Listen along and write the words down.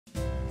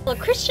Well,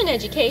 Christian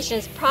education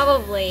is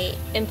probably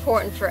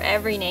important for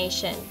every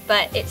nation,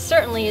 but it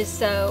certainly is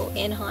so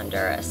in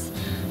Honduras.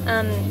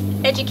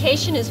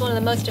 Education is one of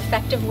the most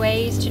effective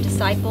ways to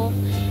disciple,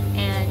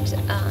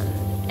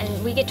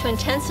 and we get to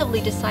intensively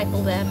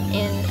disciple them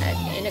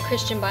in a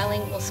Christian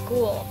bilingual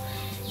school,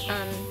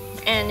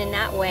 and in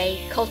that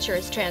way, culture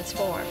is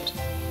transformed.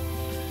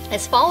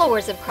 As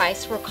followers of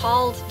Christ, we're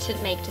called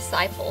to make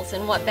disciples,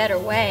 and what better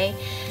way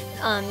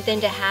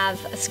than to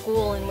have a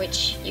school in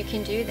which you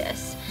can do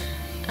this.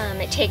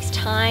 It takes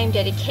time,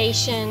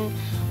 dedication,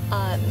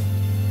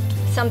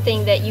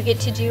 something that you get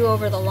to do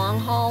over the long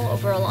haul,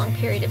 over a long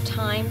period of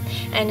time,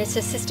 and it's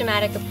a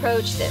systematic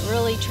approach that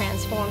really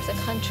transforms a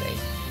country.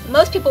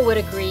 Most people would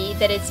agree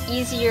that it's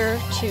easier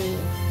to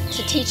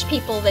teach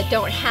people that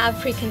don't have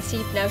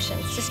preconceived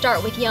notions, to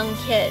start with young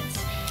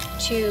kids,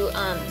 to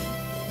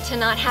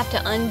not have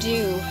to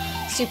undo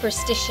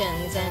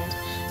superstitions and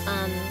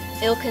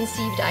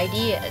ill-conceived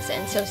ideas.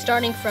 And so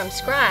starting from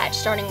scratch,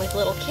 starting with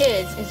little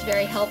kids, is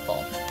very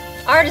helpful.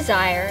 Our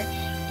desire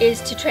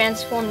is to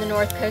transform the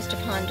north coast of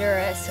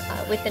Honduras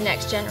with the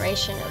next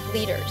generation of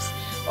leaders.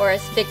 Or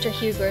as Victor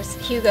Hugo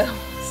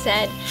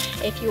said,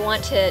 if you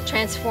want to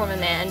transform a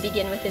man,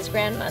 begin with his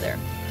grandmother.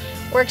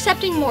 We're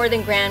accepting more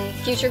than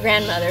future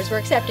grandmothers, we're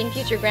accepting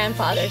future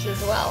grandfathers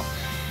as well.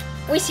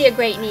 We see a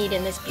great need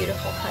in this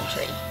beautiful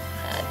country.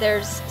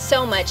 There's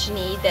so much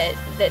need that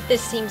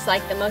this seems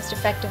like the most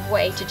effective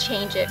way to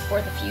change it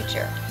for the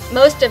future.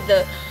 Most of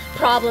the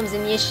problems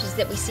and the issues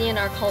that we see in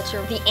our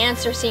culture, the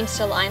answer seems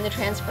to lie in the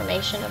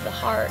transformation of the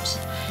heart.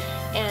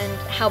 And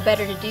how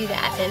better to do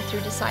that than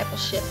through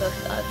discipleship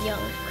of young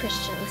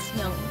Christians,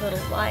 young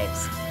little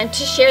lives. And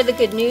to share the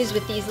good news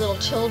with these little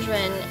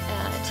children,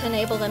 to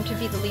enable them to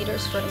be the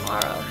leaders for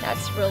tomorrow.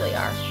 That's really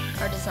our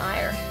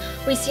desire.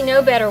 We see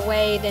no better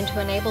way than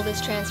to enable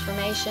this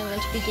transformation than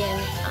to begin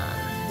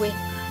with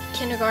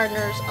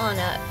kindergartners on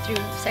up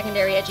through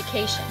secondary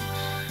education.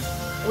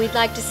 We'd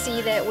like to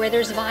see that where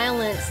there's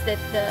violence,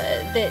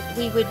 that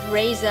we would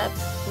raise up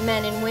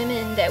men and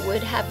women that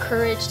would have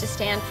courage to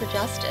stand for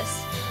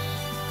justice.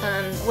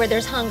 Where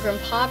there's hunger and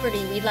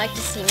poverty, we'd like to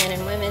see men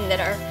and women that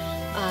are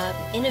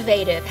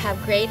innovative,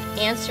 have great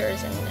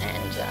answers, and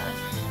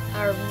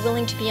are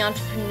willing to be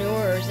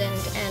entrepreneurs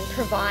and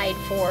provide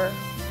for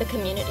the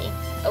community.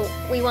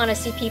 We want to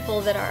see people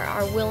that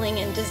are willing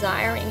and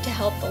desiring to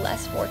help the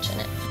less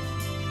fortunate.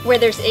 Where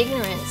there's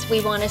ignorance,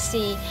 we want to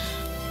see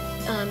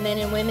men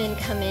and women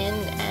come in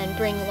and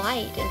bring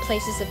light in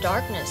places of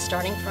darkness,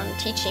 starting from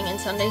teaching in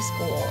Sunday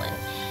school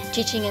and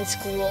teaching in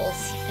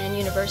schools and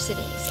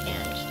universities,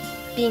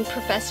 and being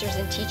professors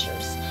and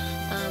teachers,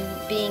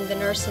 being the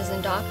nurses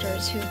and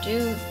doctors who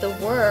do the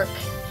work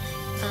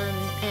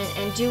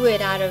and do it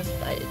out of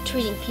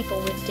treating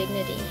people with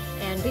dignity.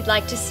 And we'd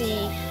like to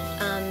see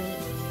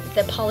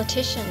the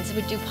politicians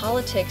would do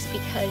politics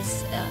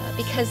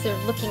because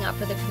they're looking out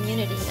for the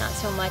community, not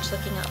so much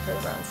looking out for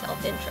their own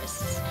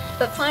self-interests.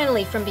 But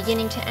finally, from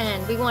beginning to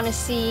end, we want to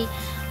see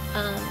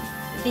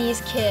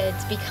these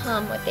kids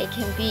become what they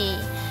can be,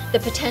 the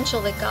potential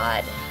that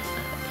God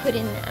put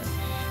in them,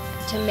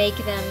 to make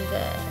them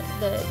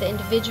the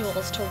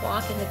individuals to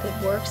walk in the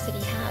good works that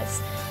He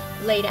has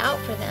laid out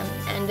for them,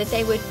 and that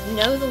they would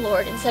know the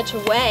Lord in such a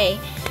way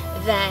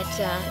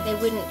that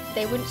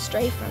they wouldn't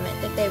stray from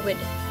it, that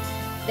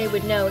they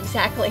would know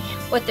exactly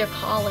what their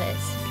call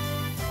is,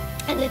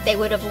 and that they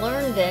would have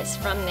learned this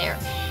from their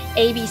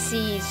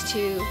ABCs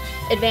to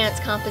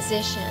advanced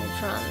composition,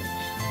 from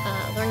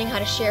learning how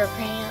to share a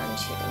crayon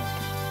to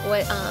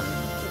what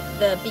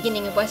the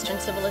beginning of Western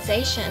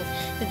civilization,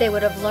 that they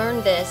would have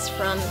learned this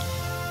from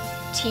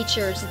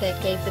teachers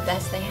that gave the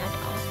best they had to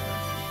offer.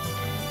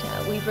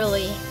 And we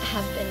really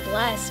have been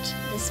blessed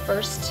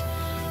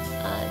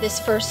this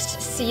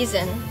first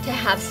season to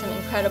have some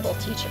incredible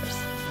teachers.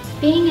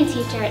 Being a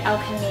teacher at El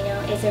Camino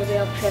is a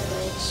real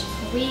privilege.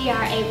 We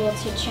are able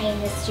to train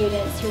the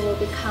students who will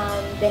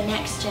become the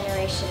next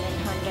generation in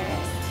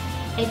Honduras.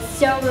 It's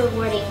so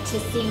rewarding to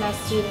see my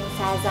students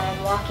as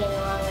I'm walking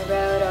along the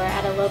road or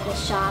at a local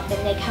shop,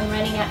 and they come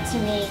running up to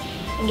me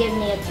and give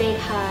me a big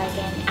hug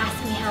and ask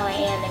me how I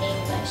am in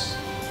English.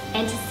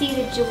 And to see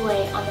the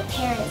joy on the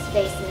parents'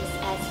 faces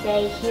as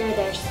they hear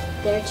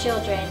their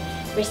children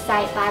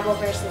recite Bible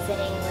verses in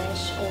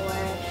English or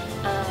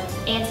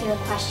answer a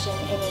question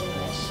in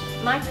English.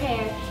 My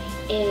prayer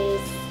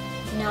is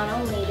not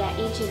only that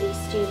each of these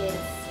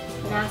students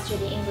master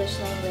the English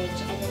language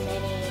and the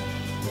many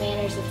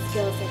manners and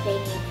skills that they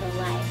need for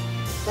life,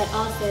 but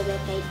also that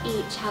they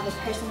each have a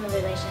personal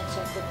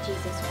relationship with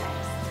Jesus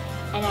Christ.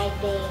 And I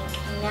think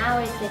now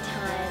is the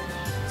time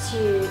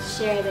to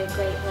share the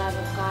great love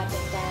of God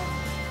with them,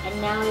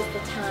 and now is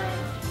the time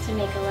to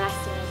make a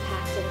lasting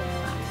impact in their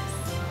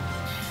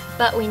lives.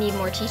 But we need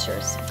more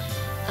teachers.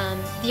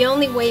 The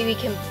only way we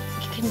can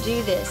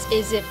do this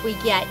is if we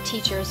get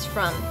teachers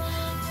from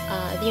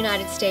the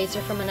United States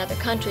or from another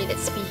country that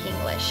speak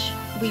English.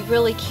 We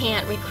really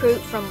can't recruit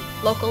from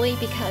locally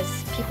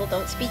because people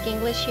don't speak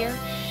English here,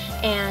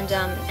 and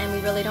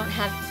we really don't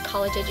have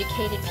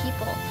college-educated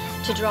people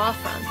to draw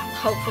from.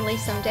 hopefully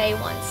someday,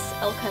 once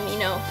El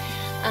Camino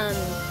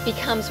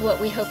becomes what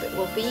we hope it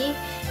will be,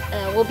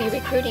 we'll be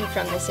recruiting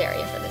from this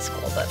area for the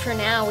school. But for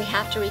now, we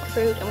have to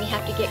recruit and we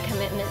have to get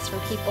commitments from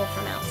people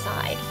from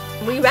outside.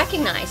 We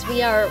recognize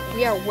we are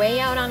way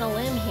out on a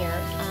limb here.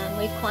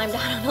 We've climbed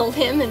out on a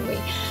limb,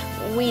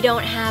 and we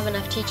don't have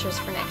enough teachers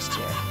for next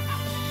year.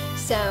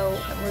 So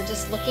we're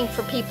just looking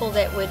for people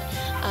that would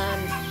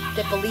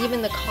that believe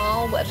in the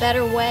call. What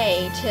better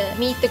way to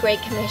meet the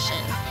Great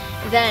Commission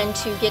than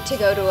to get to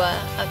go to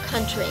a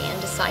country and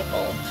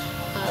disciple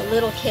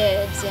little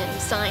kids in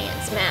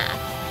science, math,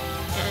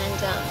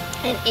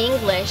 and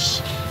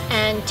English,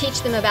 and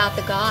teach them about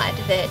the God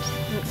that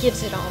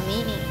gives it all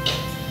meaning.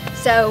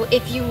 So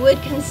if you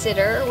would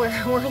consider,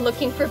 we're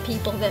looking for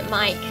people that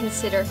might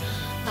consider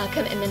a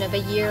commitment of a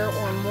year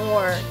or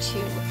more to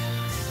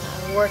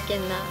work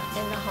in the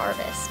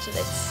harvest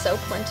that's so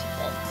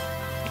plentiful.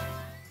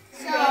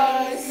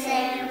 So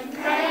sing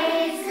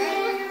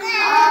praises,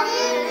 all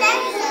you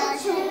little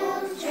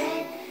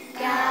children,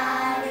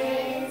 God.